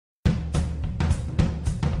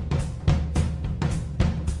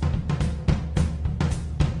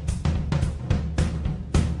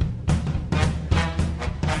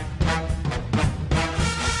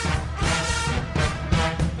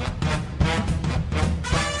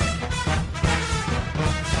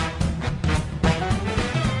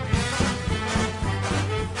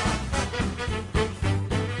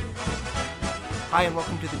Hi, and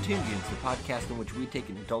welcome to the Toon Goons, the podcast in which we take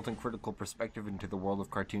an adult and critical perspective into the world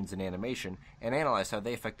of cartoons and animation and analyze how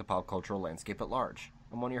they affect the pop cultural landscape at large.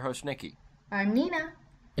 I'm one of your hosts, Nikki. I'm Nina.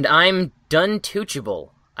 And I'm Dun-Toochable.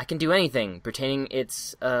 I can do anything pertaining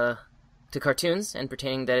to cartoons and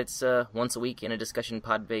pertaining that it's once a week in a discussion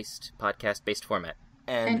podcast-based format.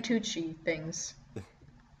 And Toochie things.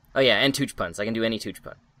 Oh yeah, and Tooch puns. I can do any Tooch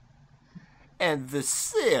pun. And the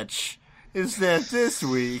sitch is that this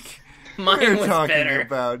week Mine we're talking better.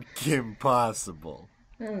 about Kim Possible.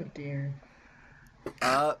 Oh dear.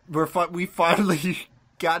 We finally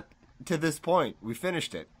got to this point. We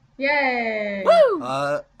finished it. Yay! Woo!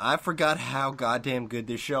 I forgot how goddamn good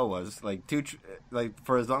this show was. Like,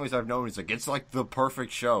 for as long as I've known, it's like the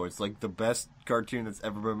perfect show. It's like the best cartoon that's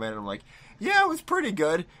ever been made. And I'm like, yeah, it was pretty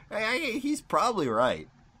good. He's probably right.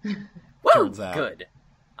 Woo! Turns out. Good.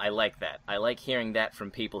 I like that. I like hearing that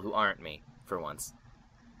from people who aren't me, for once.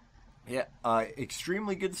 Yeah,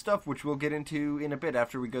 extremely good stuff, which we'll get into in a bit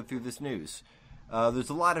after we go through this news. There's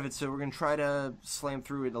a lot of it, so we're going to try to slam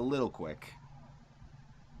through it a little quick.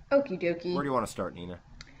 Okie dokie. Where do you want to start, Nina?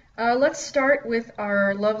 Let's start with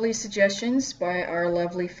our lovely suggestions by our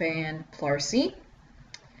lovely fan, Plarcy.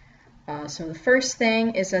 So the first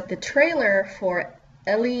thing is that the trailer for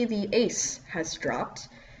Ellie the Ace has dropped.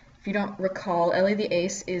 If you don't recall, Ellie the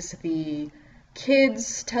Ace is the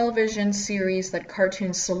kids television series that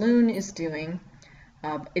Cartoon Saloon is doing.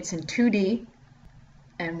 It's in 2D,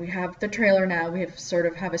 and we have the trailer now. We have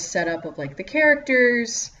a setup of like the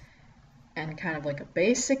characters and kind of like a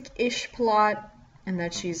basic-ish plot, and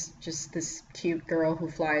that she's just this cute girl who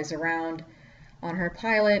flies around on her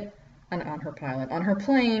plane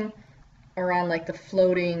around like the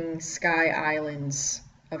floating sky islands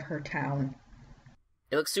of her town.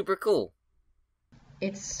 It looks super cool.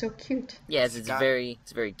 It's so cute. Yes, it's very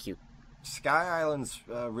cute. Sky Islands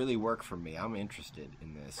really work for me. I'm interested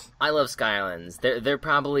in this. I love Sky Islands. They're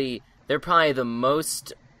probably the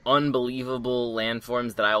most unbelievable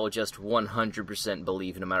landforms that I will just 100%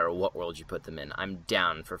 believe no matter what world you put them in. I'm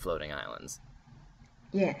down for floating islands.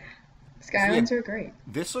 Yeah. Sky Islands are great.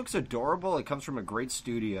 This looks adorable. It comes from a great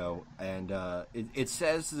studio, and it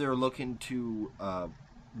says they're looking to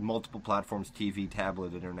multiple platforms: TV,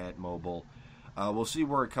 tablet, internet, mobile. We'll see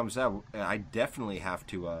where it comes out. I definitely have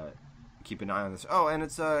to keep an eye on this. Oh, and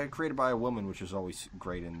it's created by a woman, which is always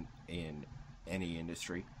great in any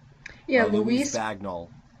industry. Yeah, Louise Bagnall,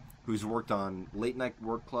 who's worked on Late Night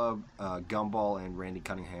Work Club, Gumball, and Randy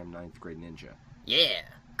Cunningham, Ninth Grade Ninja. Yeah,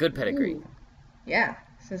 good pedigree. Ooh. Yeah,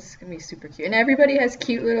 so this is gonna be super cute, and everybody has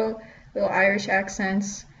cute little Irish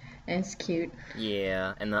accents, and it's cute.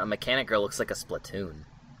 Yeah, and the mechanic girl looks like a Splatoon.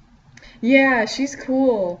 Yeah, she's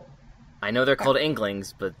cool. I know they're called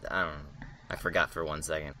Inklings, but I don't know. I forgot for 1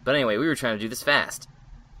 second. But anyway, we were trying to do this fast.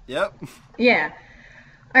 Yep. Yeah.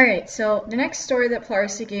 Alright, so the next story that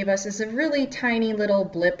Plarcy gave us is a really tiny little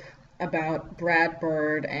blip about Brad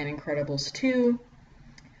Bird and Incredibles 2.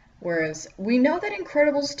 Whereas we know that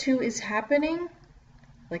Incredibles 2 is happening.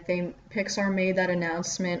 Like Pixar made that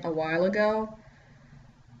announcement a while ago.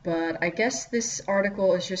 But I guess this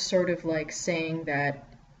article is just sort of like saying that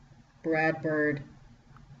Brad Bird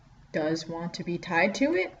does want to be tied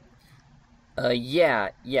to it?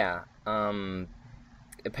 Yeah.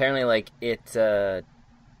 Apparently, like,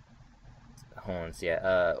 hold on,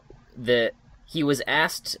 he was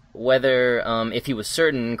asked whether, if he was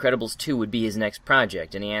certain Incredibles 2 would be his next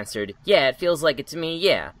project, and he answered, yeah, it feels like it to me,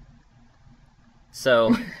 yeah.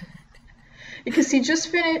 So... Because he just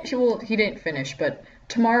finished, well, he didn't finish, but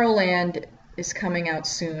Tomorrowland is coming out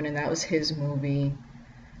soon, and that was his movie.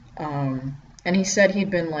 And he said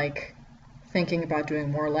he'd been, like, thinking about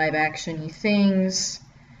doing more live-action-y things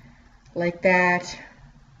like that,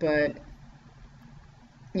 but,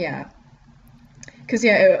 yeah. Because,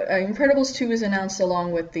 Incredibles 2 was announced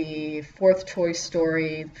along with the fourth Toy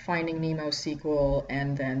Story, Finding Nemo sequel,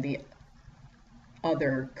 and then the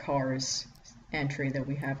other Cars entry that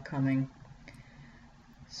we have coming.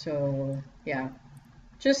 So, yeah.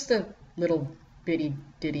 Just a little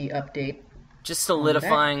bitty-ditty update. Just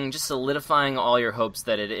solidifying all your hopes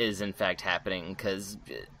that it is in fact happening, because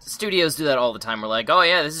studios do that all the time. We're like, oh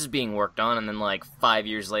yeah, this is being worked on, and then like 5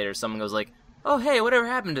 years later, someone goes like, oh hey, whatever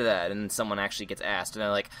happened to that? And someone actually gets asked, and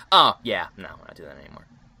they're like, oh yeah, no, we're not doing that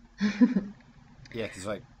anymore. Yeah, because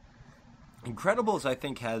like Incredibles, I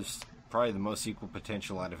think, has probably the most sequel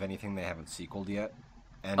potential out of anything they haven't sequeled yet,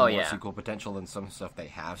 and more sequel potential than some stuff they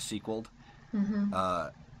have sequeled. Mm-hmm.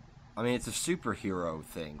 I mean, it's a superhero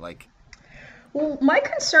thing, like. Well, my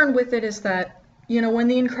concern with it is that, when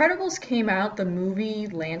The Incredibles came out, the movie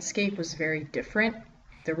landscape was very different.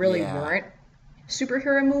 There really weren't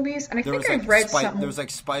superhero movies, and I think I read some. There was like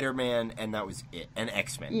Spider-Man, and that was it, and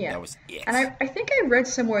X-Men. Yeah, that was it. And I think I read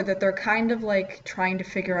somewhere that they're kind of like trying to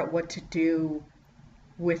figure out what to do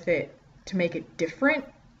with it to make it different,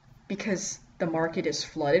 because the market is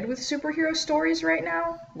flooded with superhero stories right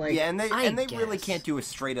now. Like, yeah, and they really can't do a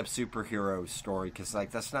straight up superhero story, because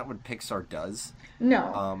like that's not what Pixar does.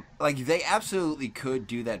 No. Like they absolutely could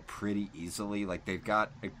do that pretty easily. Like they've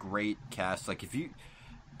got a great cast. Like if you,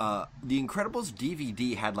 The Incredibles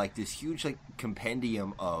DVD had like this huge like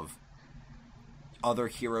compendium of other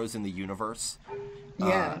heroes in the universe.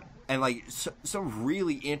 Yeah. And like some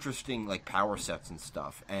really interesting like power sets and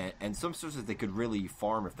stuff, and some stuff that they could really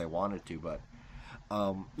farm if they wanted to. But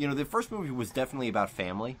the first movie was definitely about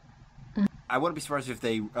family. I wouldn't be surprised if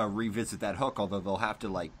they revisit that hook, although they'll have to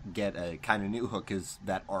like get a kind of new hook, because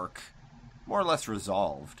that arc more or less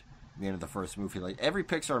resolved at the end of the first movie. Like every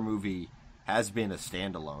Pixar movie has been a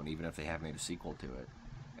standalone, even if they have made a sequel to it.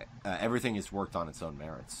 Everything is worked on its own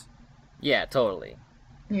merits. Yeah, totally.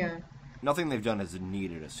 Yeah. Nothing they've done has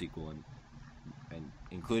needed a sequel, and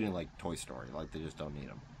including like Toy Story. Like they just don't need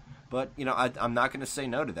them. But I'm not going to say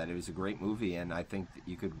no to that. It was a great movie, and I think that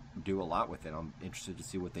you could do a lot with it. I'm interested to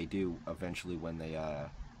see what they do eventually when they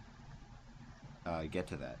get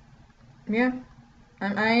to that. Yeah.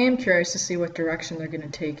 I am curious to see what direction they're going to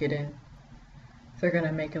take it in. If they're going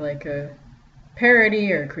to make it like a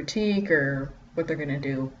parody or critique, or what they're going to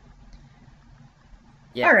do.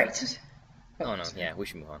 Yeah. All right. Oh no, yeah, we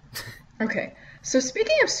should move on. Okay, so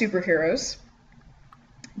speaking of superheroes,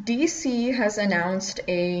 DC has announced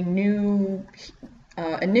a new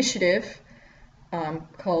initiative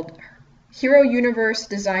called Hero Universe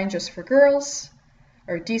Designed Just for Girls,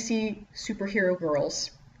 or DC Superhero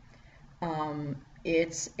Girls.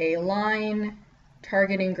 It's a line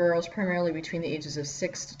targeting girls primarily between the ages of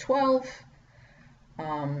 6 to 12.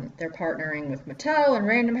 They're partnering with Mattel and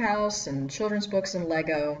Random House and Children's Books and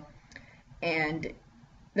Lego. And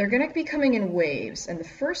they're going to be coming in waves. And the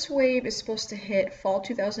first wave is supposed to hit fall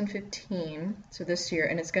 2015, so this year,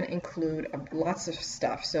 and it's going to include lots of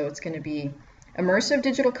stuff. So it's going to be immersive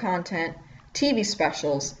digital content, TV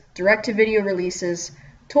specials, direct-to-video releases,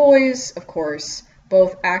 toys, of course,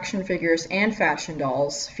 both action figures and fashion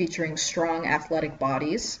dolls featuring strong athletic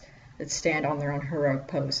bodies that stand on their own heroic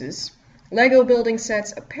poses, Lego building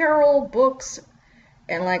sets, apparel, books,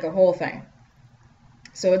 and like a whole thing.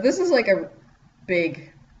 So this is like a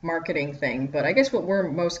big marketing thing, but I guess what we're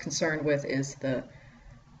most concerned with is the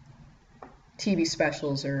TV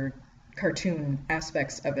specials or cartoon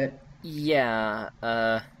aspects of it. Yeah,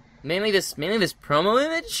 mainly this promo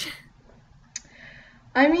image.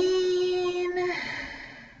 I mean,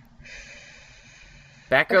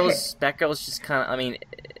 Batgirl's just kind of. I mean,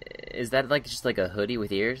 is that like just like a hoodie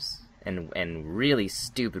with ears and really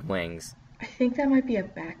stupid wings? I think that might be a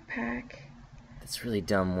backpack. That's really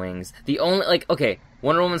dumb wings. The only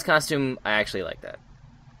Wonder Woman's costume, I actually like that.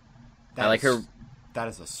 I like her. That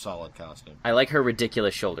is a solid costume. I like her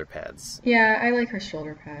ridiculous shoulder pads. Yeah, I like her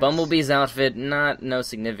shoulder pads. Bumblebee's outfit, no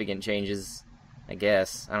significant changes, I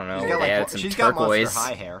guess. I don't know. She's got, they added some she's turquoise. got Monster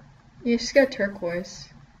High hair. Yeah, she's got turquoise.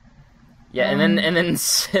 Yeah, and then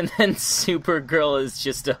Supergirl is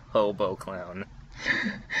just a hobo clown.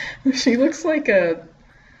 She looks like a.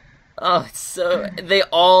 Oh, so they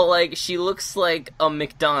all she looks like a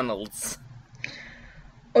McDonald's.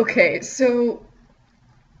 Okay, so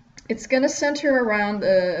it's going to center around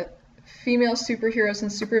the female superheroes and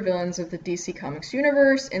supervillains of the DC Comics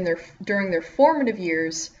universe during their formative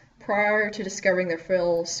years prior to discovering their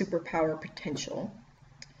full superpower potential.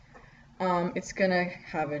 It's going to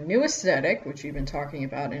have a new aesthetic, which we've been talking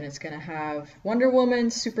about, and it's going to have Wonder Woman,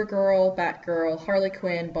 Supergirl, Batgirl, Harley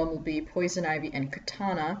Quinn, Bumblebee, Poison Ivy, and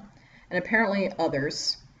Katana, and apparently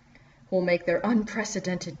others, who will make their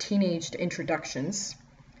unprecedented teenage introductions.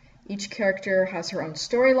 Each character has her own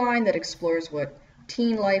storyline that explores what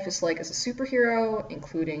teen life is like as a superhero,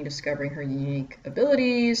 including discovering her unique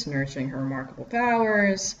abilities, nurturing her remarkable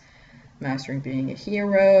powers, mastering being a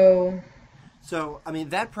hero. So, I mean,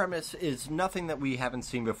 that premise is nothing that we haven't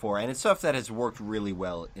seen before, and it's stuff that has worked really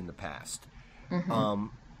well in the past. Mm-hmm.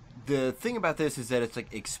 The thing about this is that it's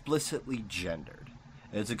explicitly gendered.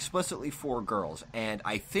 It's explicitly for girls, and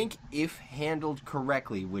I think if handled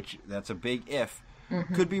correctly, which that's a big if,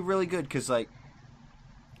 mm-hmm. could be really good, because,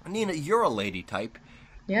 Nina, you're a lady type.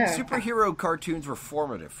 Yeah. Superhero cartoons were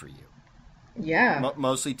formative for you. Yeah.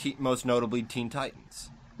 Most notably Teen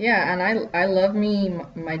Titans. Yeah, and I love my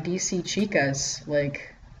DC chicas,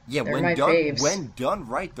 yeah, they're my faves. When done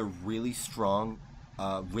right, they're really strong,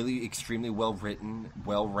 really extremely well-written,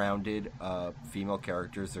 well-rounded female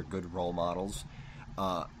characters. They're good role models.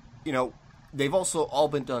 they've also all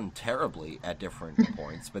been done terribly at different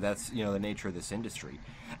points, but that's, the nature of this industry.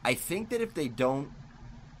 I think that if they don't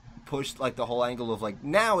push, like, the whole angle of, like,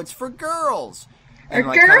 now it's for girls. And,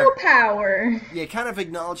 like, girl power. Yeah, kind of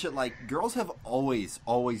acknowledge that, like, girls have always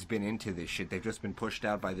been into this shit. They've just been pushed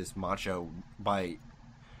out by this by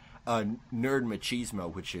nerd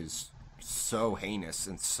machismo, which is so heinous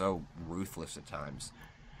and so ruthless at times.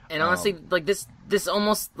 And honestly, like, this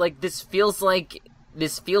almost, like, this feels like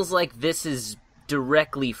this is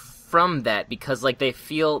directly from that, because, like, they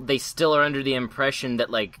still are under the impression that,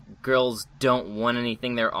 like, girls don't want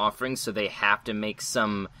anything they're offering, so they have to make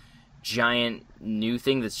some giant new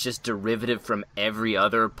thing that's just derivative from every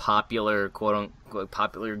other popular, quote-unquote,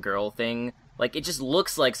 popular girl thing. Like, it just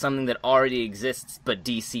looks like something that already exists, but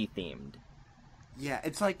DC-themed. Yeah,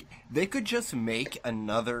 it's like, they could just make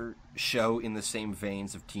another show in the same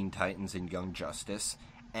veins of Teen Titans and Young Justice,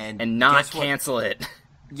 and not cancel it.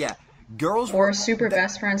 Yeah, girls or Super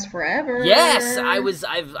Best Friends Forever. Yes,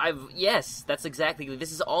 yes, that's exactly.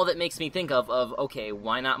 This is all that makes me think of. Okay,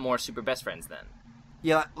 why not more Super Best Friends then?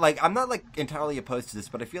 Yeah, like, I'm not, like, entirely opposed to this,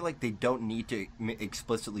 but I feel like they don't need to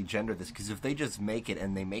explicitly gender this, because if they just make it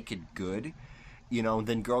and they make it good,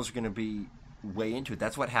 then girls are going to be way into it.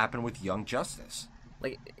 That's what happened with Young Justice.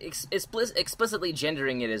 Like, explicitly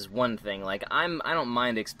gendering it is one thing. Like, I don't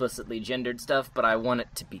mind explicitly gendered stuff, but I want it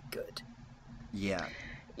to be good. Yeah.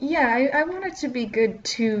 Yeah, I want it to be good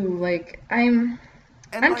too. Like, I'm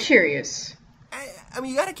curious. I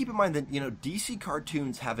mean, you got to keep in mind that, DC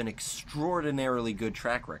cartoons have an extraordinarily good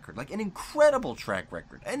track record. Like, an incredible track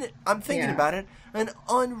record. And I'm thinking about it, an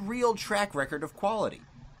unreal track record of quality.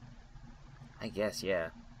 I guess, yeah.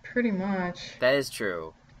 Pretty much. That is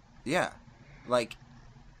true. Yeah. Like,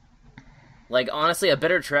 honestly, a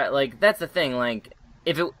better track, like, that's the thing, like,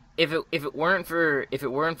 if it weren't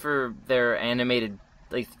for their animated,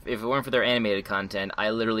 like, if it weren't for their animated content,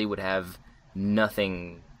 I literally would have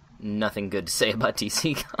nothing good to say about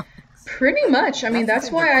DC Comics. Pretty much. I mean,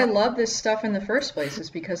 that's why I love this stuff in the first place, is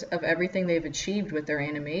because of everything they've achieved with their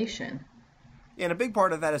animation. Yeah, and a big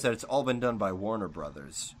part of that is that it's all been done by Warner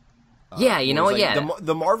Brothers. Yeah,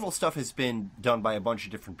 The Marvel stuff has been done by a bunch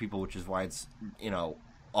of different people, which is why it's,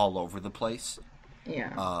 all over the place.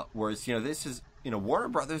 Yeah. Whereas, this is, Warner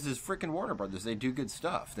Brothers is freaking Warner Brothers. They do good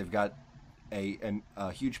stuff. They've got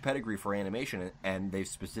a huge pedigree for animation, and they've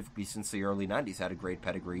specifically, since the early 90s, had a great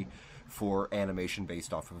pedigree for animation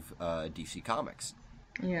based off of DC Comics.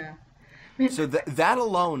 Yeah. So that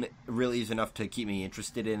alone really is enough to keep me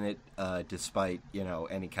interested in it, despite,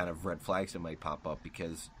 any kind of red flags that might pop up,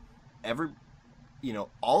 because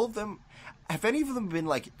all of them, have any of them been,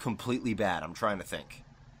 like, completely bad? I'm trying to think.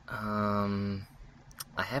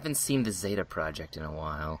 I haven't seen the Zeta Project in a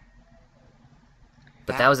while.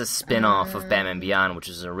 But that was a spin-off of Batman Beyond, which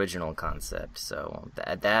is an original concept, so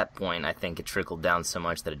at that point, I think it trickled down so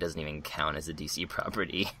much that it doesn't even count as a DC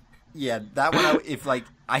property. Yeah, that one,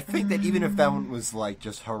 I think that even if that one was, like,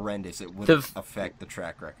 just horrendous, it wouldn't affect the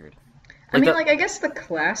track record. I guess the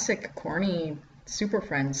classic, corny Super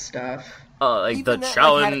Friends stuff. Like, even the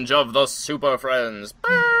challenge of the Super Friends.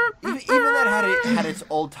 Even that had its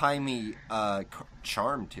old-timey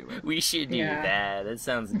charm to it. We should do that. That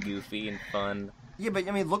sounds goofy and fun. Yeah, but,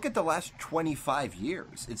 I mean, look at the last 25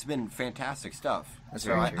 years. It's been fantastic stuff. That's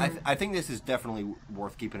so very true. I think this is definitely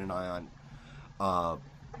worth keeping an eye on.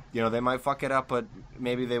 They might fuck it up, but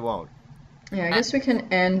maybe they won't. Yeah, I guess we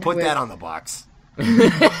can end Put that on the box.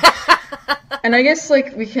 And I guess,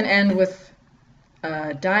 like, we can end with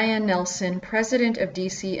Diane Nelson, president of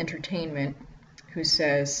DC Entertainment, who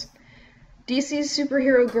says, DC's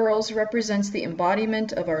Superhero Girls represents the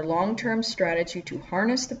embodiment of our long-term strategy to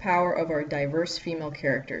harness the power of our diverse female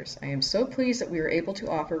characters. I am so pleased that we are able to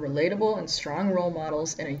offer relatable and strong role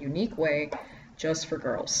models in a unique way just for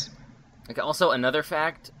girls. Okay, also, another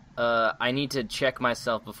fact, I need to check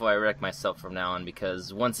myself before I wreck myself from now on,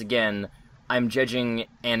 because, once again, I'm judging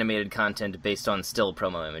animated content based on still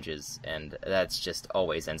promo images, and that's just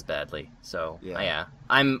always ends badly. So, yeah.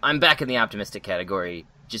 I'm back in the optimistic category,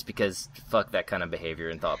 just because fuck that kind of behavior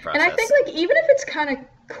and thought process. And I think, like, even if it's kind of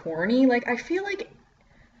corny, like, I feel like,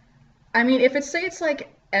 I mean, if it's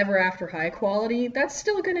like Ever After High quality, that's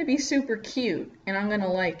still gonna be super cute, and I'm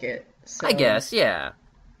gonna like it. So, I guess, yeah.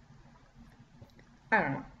 I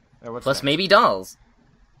don't know. Plus, next? Maybe dolls.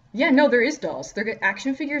 Yeah, no, there is dolls. They're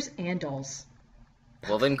action figures and dolls.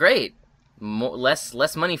 Well, then great.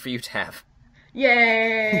 Less money for you to have.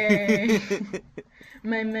 Yay!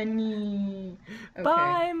 My money. Okay.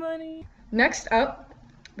 Bye, money. Next up,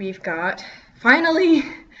 we've got, finally,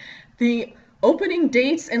 the opening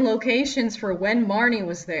dates and locations for when Marnie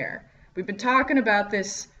was there. We've been talking about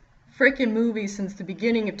this freaking movie since the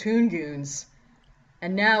beginning of Toon Goons.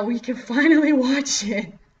 And now we can finally watch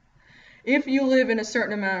it. If you live in a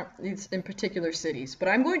certain amount in particular cities. But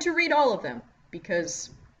I'm going to read all of them, because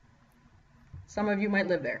some of you might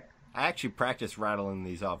live there. I actually practiced rattling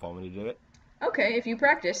these off. Want me to do it? Okay, if you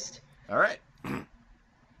practiced. All right.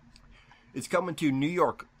 It's coming to New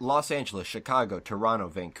York, Los Angeles, Chicago, Toronto,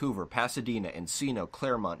 Vancouver, Pasadena, Encino,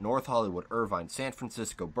 Claremont, North Hollywood, Irvine, San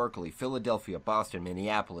Francisco, Berkeley, Philadelphia, Boston,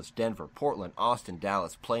 Minneapolis, Denver, Portland, Austin,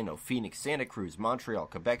 Dallas, Plano, Phoenix, Santa Cruz, Montreal,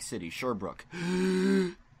 Quebec City, Sherbrooke.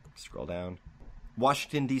 Scroll down.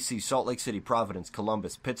 Washington, D.C., Salt Lake City, Providence,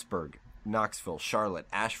 Columbus, Pittsburgh, Knoxville, Charlotte,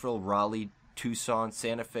 Asheville, Raleigh, Tucson,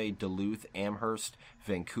 Santa Fe, Duluth, Amherst,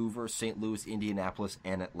 Vancouver, St. Louis, Indianapolis,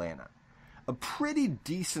 and Atlanta. A pretty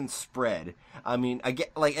decent spread. I mean, I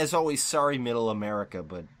get, like, as always, sorry, Middle America,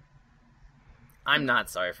 but I'm not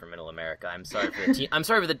sorry for Middle America. I'm sorry for I'm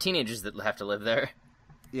sorry for the teenagers that have to live there.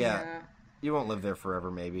 Yeah. You won't live there forever,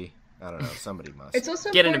 maybe. I don't know. Somebody must. It's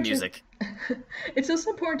also get into music. It's also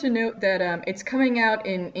important to note that it's coming out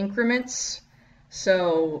in increments.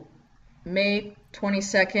 So May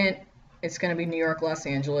 22nd, it's going to be New York, Los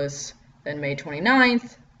Angeles. Then May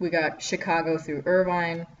 29th, we got Chicago through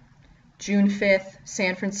Irvine. June 5th,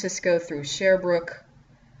 San Francisco through Sherbrooke.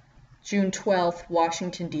 June 12th,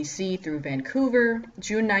 Washington, D.C. through Vancouver.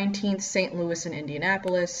 June 19th, St. Louis and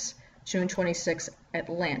Indianapolis. June 26th,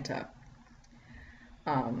 Atlanta.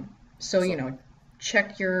 So,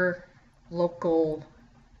 check your local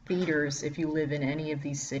theaters if you live in any of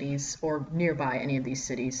these cities or nearby any of these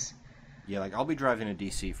cities. Yeah, like, I'll be driving to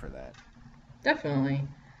D.C. for that. Definitely.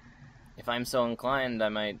 If I'm so inclined, I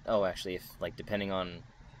might... Oh, actually, depending on...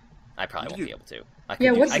 I probably won't be able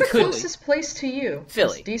to. What's the closest place to you?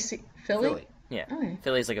 Philly. DC? Philly? Yeah. Okay.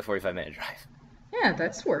 Philly's like a 45-minute drive. Yeah,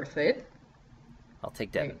 that's worth it. I'll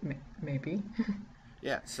take Devin. Maybe.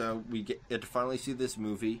 Yeah, so we get to finally see this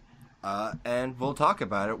movie, and we'll talk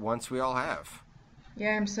about it once we all have.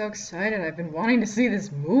 Yeah, I'm so excited. I've been wanting to see this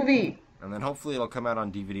movie. And then hopefully it'll come out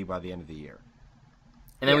on DVD by the end of the year.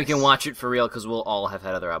 And then we can watch it for real, because we'll all have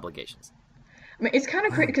had other obligations. I mean, it's kind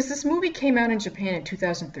of crazy because this movie came out in Japan in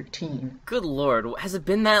 2013. Good lord, has it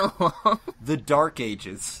been that long? The Dark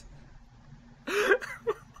Ages.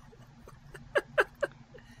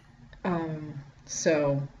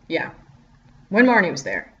 So, yeah. When Marnie was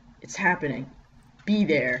there, it's happening. Be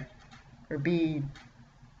there. Or be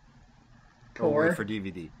poor. Or wait for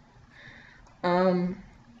DVD. And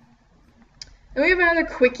we have another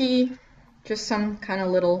quickie, just some kind of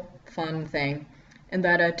little fun thing. And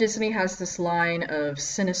that Disney has this line of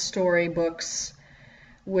Cinestory books,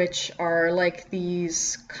 which are like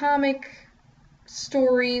these comic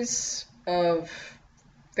stories of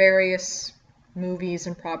various movies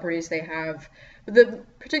and properties they have. But the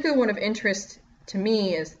particular one of interest to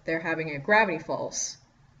me is they're having a Gravity Falls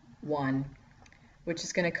one, which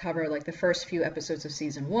is going to cover like the first few episodes of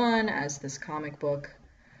season 1 as this comic book.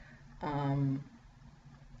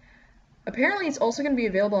 Apparently it's also going to be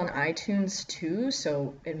available on iTunes too,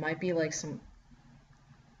 so it might be like some...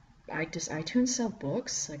 Does iTunes sell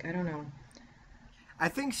books? Like, I don't know. I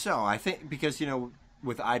think so. I think because,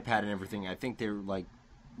 with iPad and everything, I think they're like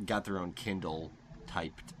got their own Kindle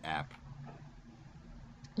typed app.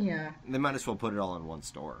 Yeah. They might as well put it all in one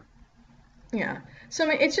store. Yeah. So I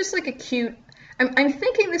mean, it's just like a cute... I'm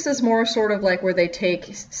thinking this is more sort of like where they take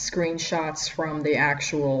screenshots from the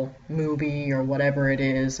actual movie or whatever it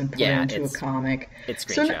is and put it into a comic. It's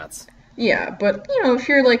screenshots. So, yeah, but, if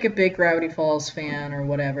you're like a big Gravity Falls fan or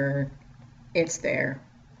whatever, it's there.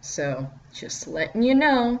 So, just letting you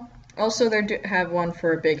know. Also, they have one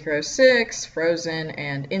for Big Hero 6, Frozen,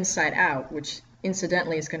 and Inside Out, which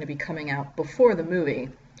incidentally is going to be coming out before the movie.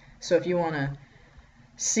 So if you want to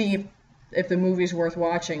see if the movie's worth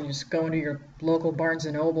watching, just go into your local Barnes &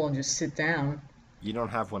 Noble and just sit down. You don't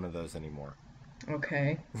have one of those anymore.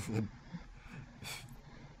 Okay.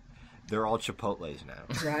 They're all Chipotles now.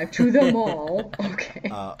 Drive to the mall. Okay.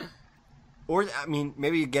 Or, I mean,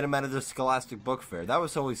 maybe you get them out of the Scholastic Book Fair. That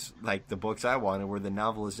was always, like, the books I wanted were the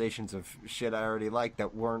novelizations of shit I already liked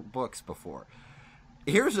that weren't books before.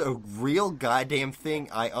 Here's a real goddamn thing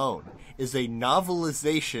I own, is a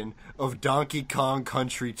novelization of Donkey Kong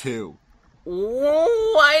Country 2.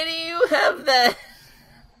 Why do you have that?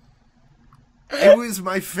 It was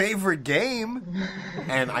my favorite game,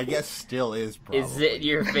 and I guess still is, probably. Is it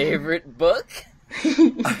your favorite book?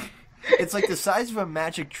 It's like the size of a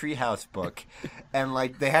Magic Treehouse book, and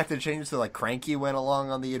like they have to change it so like Cranky went along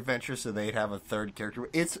on the adventure, so they'd have a third character.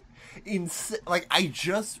 It's like I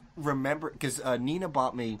just remember because Nina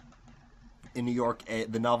bought me in New York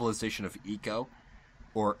the novelization of Eco,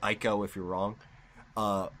 or Ico if you're wrong,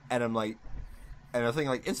 And I'm like, and I'm thinking,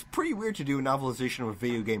 like, it's pretty weird to do a novelization of a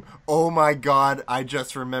video game. Oh my god, I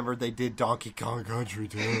just remembered they did Donkey Kong Country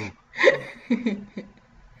too.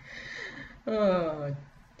 Oh,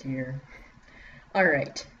 dear.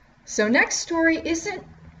 Alright. So next story isn't...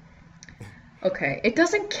 Okay, it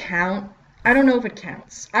doesn't count. I don't know if it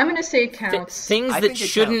counts. I'm going to say it counts. Things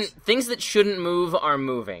that shouldn't move are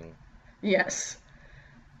moving. Yes.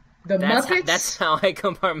 Muppets... That's how I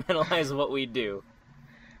compartmentalize what we do.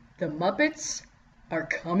 The Muppets are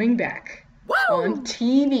coming back. Woo! On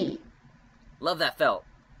TV. Love that felt.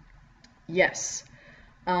 Yes.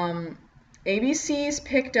 ABC's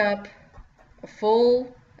picked up a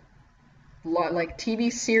full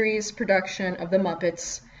TV series production of the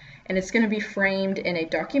Muppets, and it's going to be framed in a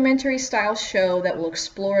documentary-style show that will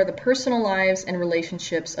explore the personal lives and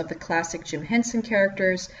relationships of the classic Jim Henson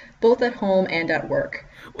characters, both at home and at work.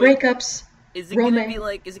 Breakups, Is it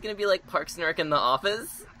gonna be like Parks and Rec in The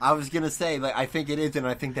Office? I was gonna say, like, I think it is, and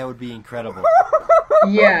I think that would be incredible.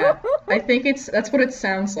 Yeah, I think that's what it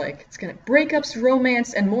sounds like. It's gonna breakups,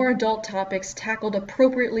 romance, and more adult topics tackled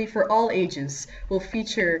appropriately for all ages will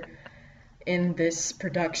feature in this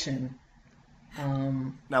production.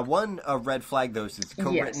 Now, one red flag, though, is it's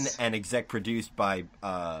co-written Yes. and exec produced by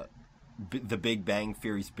The Big Bang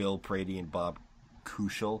Theory's Bill Prady and Bob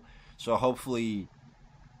Kushel, so hopefully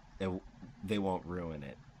they won't ruin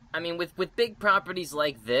it. I mean, with big properties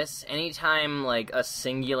like this, anytime, like, a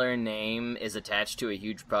singular name is attached to a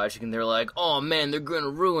huge project and they're like, oh man, they're gonna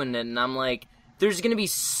ruin it, and I'm like, there's gonna be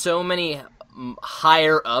so many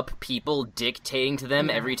higher up people dictating to them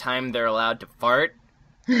every time they're allowed to fart.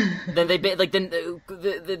 Then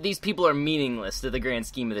these people are meaningless to the grand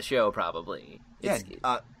scheme of the show, probably.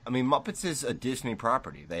 I mean, Muppets is a Disney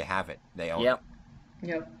property. They have it. They own it.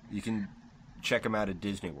 Yep. You can check them out at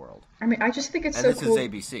Disney World. I mean, I just think it's and so this cool. is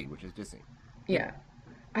ABC, which is Disney. Yeah.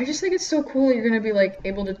 I just think it's so cool you're going to be, like,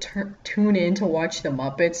 able to tune in to watch the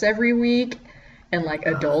Muppets every week, and, like,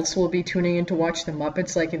 adults will be tuning in to watch the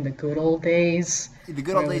Muppets, like, in the good old days. The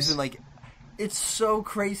good old days, and, like, it's so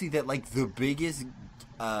crazy that, like, the biggest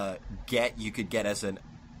get you could get as an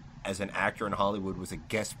actor in Hollywood was a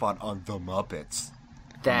guest spot on The Muppets.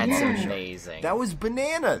 That's amazing. That was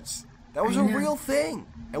bananas. That was a real thing.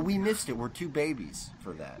 And we missed it. We're two babies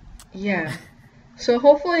for that. Yeah. So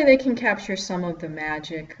hopefully they can capture some of the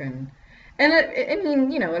magic and I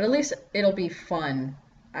mean, you know, at least it'll be fun.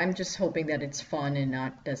 I'm just hoping that it's fun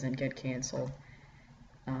and doesn't get canceled.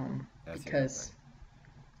 Because,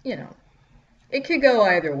 you know, it could go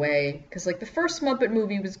either way. Because, like, the first Muppet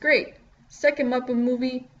movie was great. Second Muppet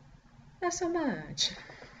movie, not so much.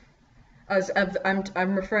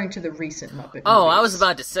 I'm referring to the recent Muppet movies. I was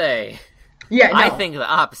about to say. Yeah, no. I think the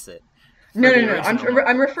opposite. No.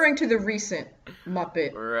 I'm referring to the recent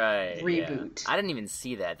Muppet reboot. Yeah. I didn't even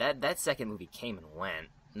see that. That second movie came and went.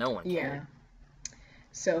 No one cared. Yeah.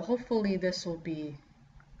 So hopefully this will be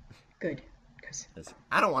good.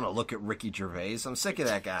 I don't want to look at Ricky Gervais. I'm sick of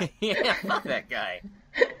that guy. Yeah, fuck that guy.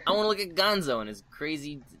 I want to look at Gonzo in his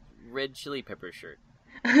crazy red chili pepper shirt.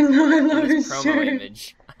 I love his promo shirt.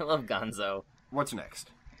 image. I love Gonzo. What's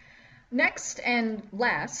next? Next and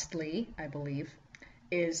lastly, I believe,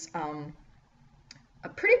 is a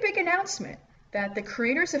pretty big announcement that the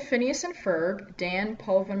creators of Phineas and Ferb, Dan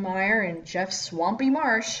Povenmire and Jeff Swampy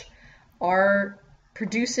Marsh, are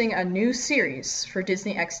producing a new series for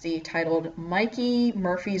Disney XD titled Mikey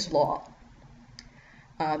Murphy's Law.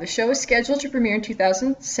 The show is scheduled to premiere in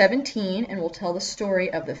 2017 and will tell the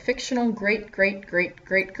story of the fictional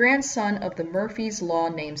great-great-great-great-grandson of the Murphy's Law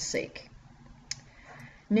namesake.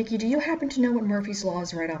 Nikki, do you happen to know what Murphy's Law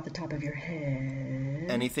is right off the top of your head?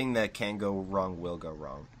 Anything that can go wrong will go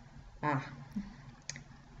wrong. Ah,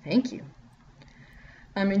 thank you.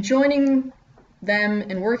 And joining them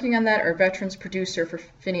and working on that are veterans producer for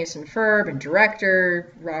Phineas and Ferb and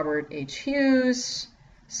director Robert H. Hughes,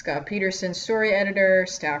 Scott Peterson, story editor,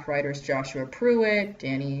 staff writers Joshua Pruitt,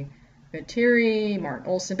 Danny Viteri, Martin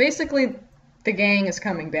Olson. Basically, the gang is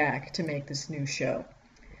coming back to make this new show.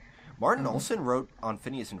 Martin Olson wrote on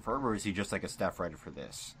Phineas and Ferb, or is he just like a staff writer for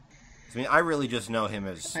this? I mean, I really just know him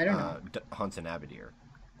as Hunt and Abadir.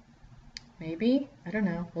 Maybe? I don't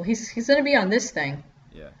know. Well, he's going to be on this thing.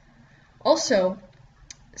 Yeah. Also,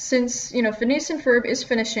 since, Phineas and Ferb is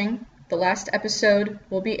finishing, the last episode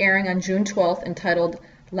will be airing on June 12th, entitled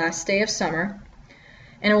Last Day of Summer,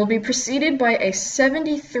 and it will be preceded by a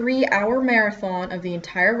 73-hour marathon of the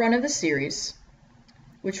entire run of the series,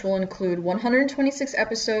 which will include 126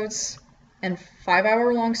 episodes and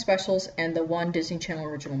 5-hour-long specials and the one Disney Channel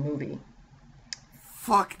original movie.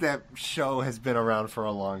 Fuck, that show has been around for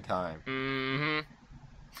a long time. Mm-hmm.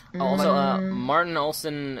 Also, Martin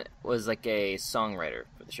Olson was like a songwriter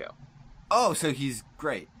for the show. Oh, so he's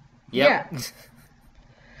great. Yep. Yeah.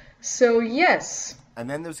 So, yes. And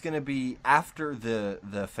then there's going to be, after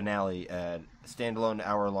the finale, a standalone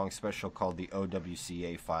hour-long special called the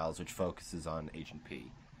OWCA Files, which focuses on Agent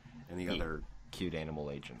P and the other cute animal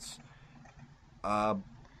agents.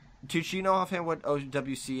 Do you know offhand what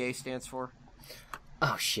OWCA stands for?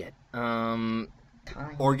 Oh, shit.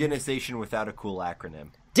 Organization without a cool acronym.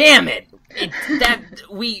 Damn it!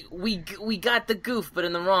 We got the goof, but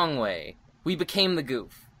in the wrong way. We became the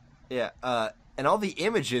goof. Yeah, and all the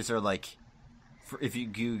images are like, if you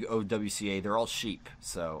Google OWCA, they're all sheep,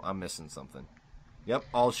 so I'm missing something. Yep,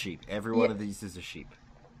 all sheep. Every one of these is a sheep.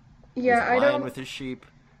 Yeah, There's a I lion don't... with his sheep.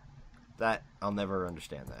 That, I'll never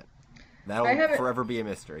understand that. That'll forever be a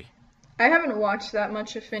mystery. I haven't watched that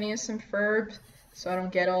much of Phineas and Ferb, so I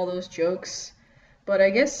don't get all those jokes. But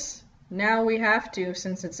I guess now we have to,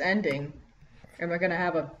 since it's ending. And we're going to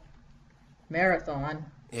have a marathon.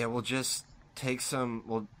 Yeah, we'll just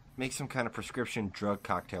we'll make some kind of prescription drug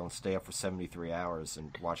cocktail and stay up for 73 hours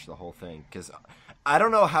and watch the whole thing. Because I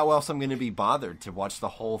don't know how else I'm going to be bothered to watch the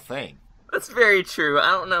whole thing. That's very true.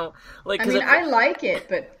 I don't know. Like, I mean, I like it,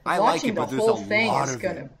 but watching the but whole thing is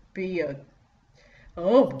going to be a...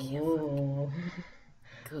 Oh.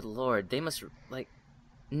 Good lord. They must,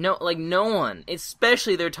 no one,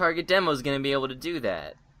 especially their target demo, is going to be able to do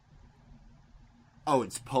that. Oh,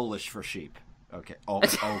 it's Polish for sheep. Okay.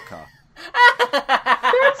 Oka.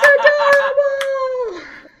 That's adorable!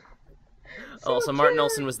 Also, Martin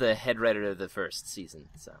Olson was the head writer of the first season,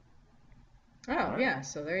 so. Oh, yeah,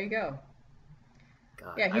 so there you go.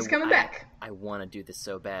 God, yeah, he's coming back. I want to do this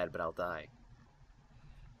so bad, but I'll die.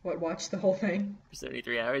 What, watch the whole thing? For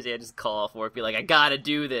 73 hours? Yeah, just call off work, be like, I gotta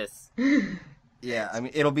do this. Yeah, I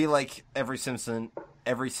mean, it'll be like every Simpsons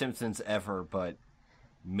ever, but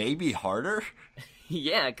maybe harder?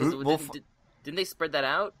 Yeah, because didn't they spread that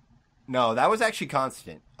out? No, that was actually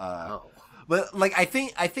constant. Oh. But I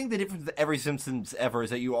think the difference with every Simpsons ever is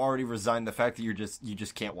that you already resigned the fact that you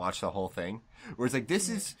just can't watch the whole thing. Whereas this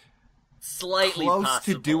is slightly close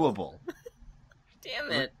possible. to doable.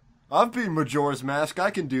 Damn it! I've been Majora's Mask.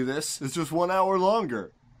 I can do this. It's just 1 hour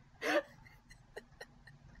longer.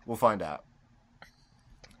 We'll find out.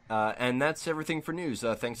 And that's everything for news.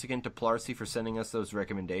 Thanks again to Plarcy for sending us those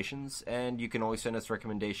recommendations. And you can always send us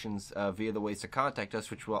recommendations via the ways to contact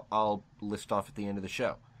us, which I'll list off at the end of the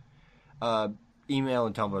show. Email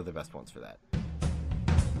and Tumblr are the best ones for that.